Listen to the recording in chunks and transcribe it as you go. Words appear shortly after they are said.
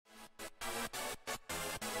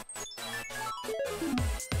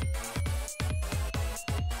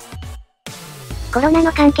コロナ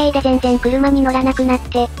の関係で全然車に乗らなくなっ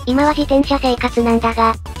て、今は自転車生活なんだ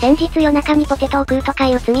が、先日夜中にポテトを食うとか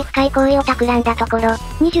いう罪深い行為を企んだところ、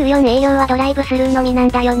24営業はドライブスルーのみなん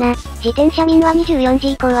だよな。自転車民は24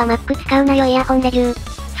時以降は Mac 使うなよイヤホンレビュ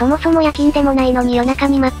ー。そもそも夜勤でもないのに夜中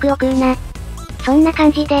に Mac を食うな。そんな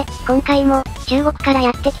感じで、今回も、中国からや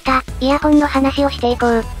ってきた、イヤホンの話をしていこ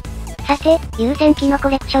う。さて、有線機のコ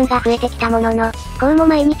レクションが増えてきたものの、こうも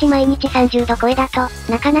毎日30度超えだと、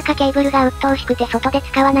なかなかケーブルが鬱陶しくて外で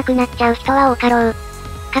使わなくなっちゃう人は多かろう。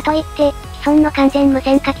かといって、既存の完全無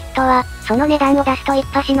線化キットは、その値段を出すと一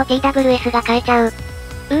発の TWS が買えちゃう。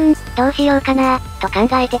どうしようかなと考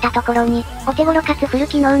えてたところに、お手頃かつフル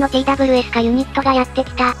機能の TWS 化ユニットがやって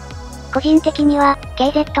きた。個人的には、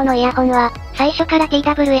KZ のイヤホンは、最初から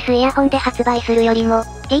TWS イヤホンで発売するよりも、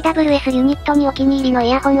TWS ユニットにお気に入りのイ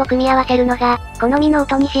ヤホンを組み合わせるのが、好みの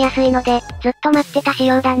音にしやすいので、ずっと待ってた仕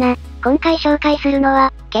様だな。今回紹介するの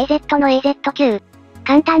は、KZ の AZ9。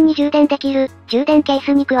簡単に充電できる、充電ケー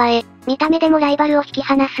スに加え、見た目でもライバルを引き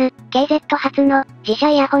離す、KZ 初の、自社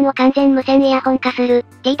イヤホンを完全無線イヤホン化する、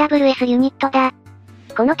TWS ユニットだ。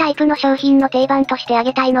このタイプの商品の定番として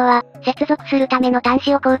挙げたいのは、接続するための端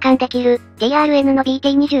子を交換できる、TRN の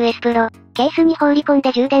BT20S Pro。ケースに放り込ん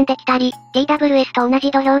で充電できたり、TWS と同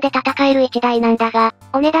じ土俵で戦える1台なんだが、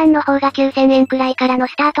お値段の方が9000円くらいからの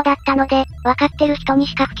スタートだったので、わかってる人に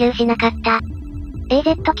しか普及しなかった。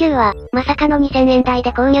AZ9 は、まさかの2000円台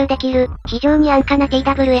で購入できる、非常に安価な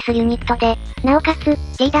TWS ユニットで、なおかつ、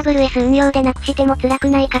TWS 運用でなくしても辛く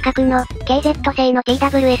ない価格の、KZ 製の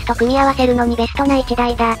TWS と組み合わせるのにベストな1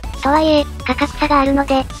台だ。とはいえ、価格差があるの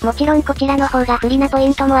で、もちろんこちらの方が不利なポイ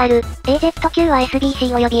ントもある。AZ9 は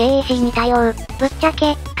SBC 及び AAC に対応。ぶっちゃ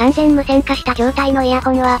け、完全無線化した状態のイヤ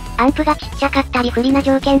ホンは、アンプがちっちゃかったり不利な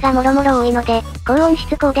条件がもろもろ多いので、高音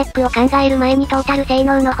質コーデックを考える前にトータル性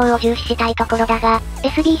能の方を重視したいところだが、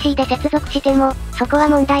SBC で接続しても、そこは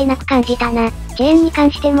問題なく感じたな。遅延に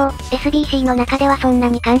関しても、SBC の中ではそんな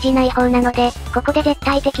に感じない方なので、ここで絶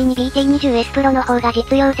対的に BT20S Pro の方が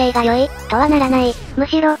実用性が良い、とはならない。む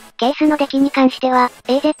しろ、ケースの出来に関しては、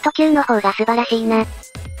AZ9 の方が素晴らしいな。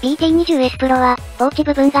BT20S Pro は、ポーチ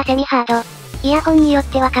部分がセミハード。イヤホンによっ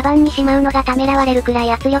てはカバンにしまうのがためらわれるくら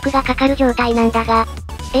い圧力がかかる状態なんだが、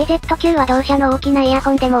AZ9 は同社の大きなイヤ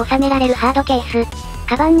ホンでも収められるハードケース。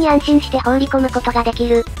カバンに安心して放り込むことができ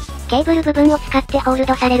る。ケーブル部分を使ってホール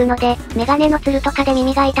ドされるので、メガネのつるとかで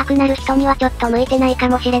耳が痛くなる人にはちょっと向いてないか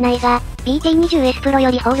もしれないが、BT20S Pro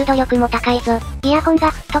よりホールド力も高いぞ。イヤホン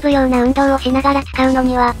が吹っ飛ぶような運動をしながら使うの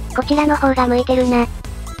には、こちらの方が向いてるな。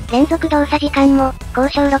連続動作時間も、高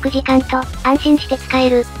渉6時間と、安心して使え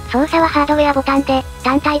る。操作はハードウェアボタンで、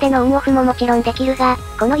単体でのオンオフももちろんできるが、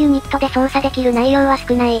このユニットで操作できる内容は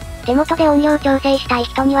少ない。手元で音量調整したい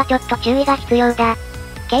人にはちょっと注意が必要だ。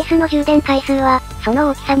ケースの充電回数は、その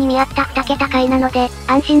大きさに見合った2桁回なので、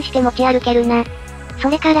安心して持ち歩けるな。そ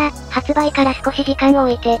れから、発売から少し時間を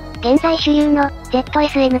置いて、現在主流の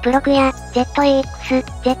ZSN プロクや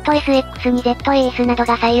ZAX、ZSX に ZAS など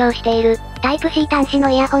が採用しているタイプ C 端子の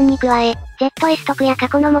イヤホンに加え、ZS 特や過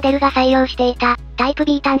去のモデルが採用していたタイプ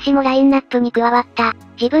B 端子もラインナップに加わった。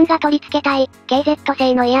自分が取り付けたい KZ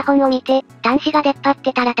製のイヤホンを見て、端子が出っ張っ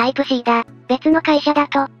てたらタイプ C だ。別の会社だ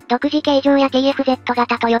と、独自形状や TFZ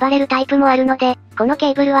型と呼ばれるタイプもあるので、この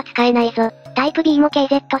ケーブルは使えないぞ。タイプ B も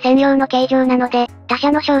KZ 専用の形状なので、他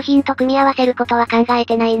社の商品と組み合わせることは考え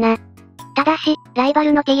てないな。ただし、ライバ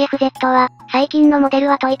ルの TFZ は、最近のモデル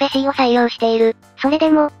はトイペ C を採用している。それで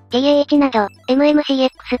も、TAH など、MMCX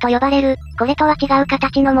と呼ばれる、これとは違う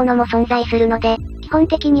形のものも存在するので、基本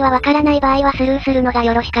的にはわからない場合はスルーするのが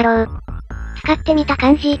よろしかろう。使ってみた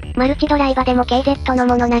感じ、マルチドライバでも KZ の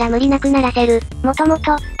ものなら無理なく鳴らせる。もとも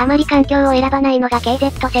と、あまり環境を選ばないのが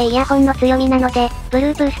KZ 製イヤホンの強みなので、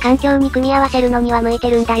Bluetooth 環境に組み合わせるのには向いて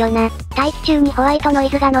るんだよな。待機中にホワイトノイ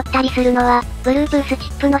ズが乗ったりするのは、Bluetooth チ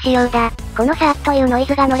ップの仕様だ。このサーッというノイ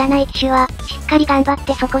ズが乗らない機種は、しっかり頑張っ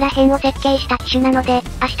てそこら辺を設計した機種なので、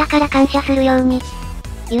明日から感謝するように。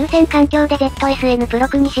有線環境で ZSN プロ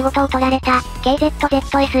クに仕事を取られた KZ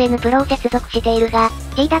ZSN プロを接続しているが、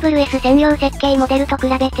TWS 専用設計モデルと比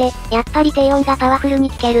べて、やっぱり低音がパワフルに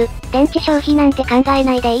聞ける。電池消費なんて考え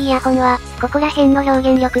ないでいいイヤホンは、ここら辺の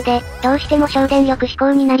表現力で、どうしても省電力志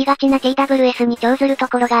向になりがちな TWS に重ずると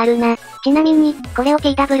ころがあるな。ちなみに、これを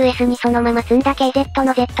TWS にそのまま積んだ KZ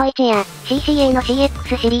の Z1 や CCA の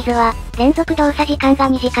CX シリーズは、連続動作時間が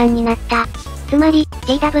2時間になった。つまり、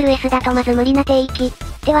TWS だとまず無理な低域、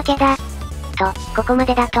ってわけだ。と、ここま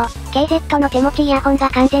でだと、KZ の手持ちイヤホンが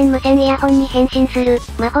完全無線イヤホンに変身する、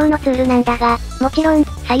魔法のツールなんだが、もちろん、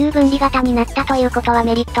左右分離型になったということは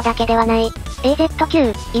メリットだけではない。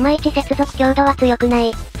AZ9、いまいち接続強度は強くな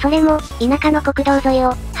い。それも、田舎の国道沿い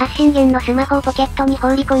を、発信源のスマホをポケットに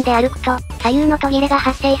放り込んで歩くと、左右の途切れが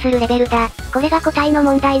発生するレベルだ。これが個体の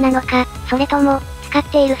問題なのか、それとも、使っ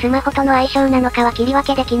ているスマホとの相性なのかは切り分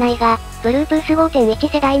けできないが、Bluetooth 5.1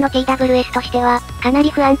 世代の TWS としては、かな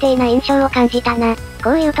り不安定な印象を感じたな。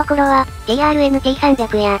こういうところは、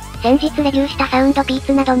TRN-T300 や、先日レビューしたサウンドピー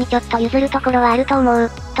ツなどにちょっと譲るところはあると思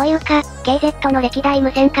う。というか、KZ の歴代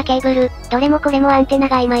無線化ケーブル、どれもこれもアンテナ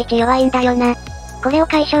がいまいち弱いんだよな。これを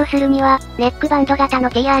解消するには、ネックバンド型の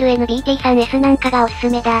TRN-BT3S なんかがおすす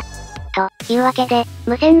めだ。というわけで、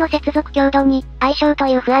無線の接続強度に、相性と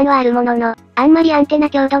いう不安はあるものの、あんまりアンテナ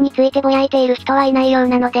強度についてぼやいている人はいないよう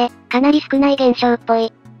なので、かなり少ない現象っぽ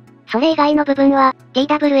い。それ以外の部分は、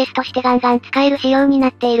TWS としてガンガン使える仕様にな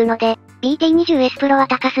っているので、BT20S Pro は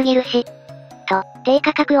高すぎるし、と、低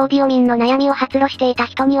価格オーディオ民の悩みを発露していた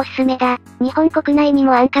人におすすめだ。日本国内に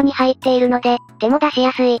も安価に入っているので、手も出し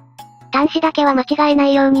やすい。端子だけは間違えな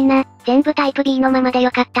いようにな、全部タイプ B のままで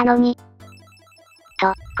よかったのに。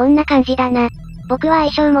と、こんな感じだな。僕は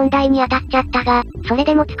相性問題に当たっちゃったが、それ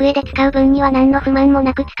でも机で使う分には何の不満も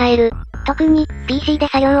なく使える。特に、PC で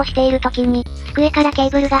作業をしている時に、机からケー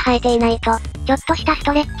ブルが生えていないと、ちょっとしたス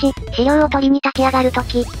トレッチ、資料を取りに立ち上がる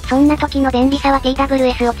時、そんな時の便利さは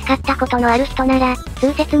TWS を使ったことのある人なら、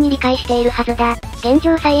痛切に理解しているはずだ。現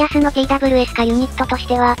状最安の TWS 化ユニットとし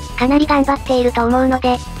ては、かなり頑張っていると思うの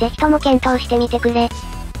で、ぜひとも検討してみてくれ。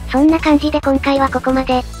そんな感じで今回はここま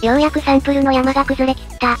で、ようやくサンプルの山が崩れき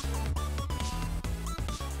った。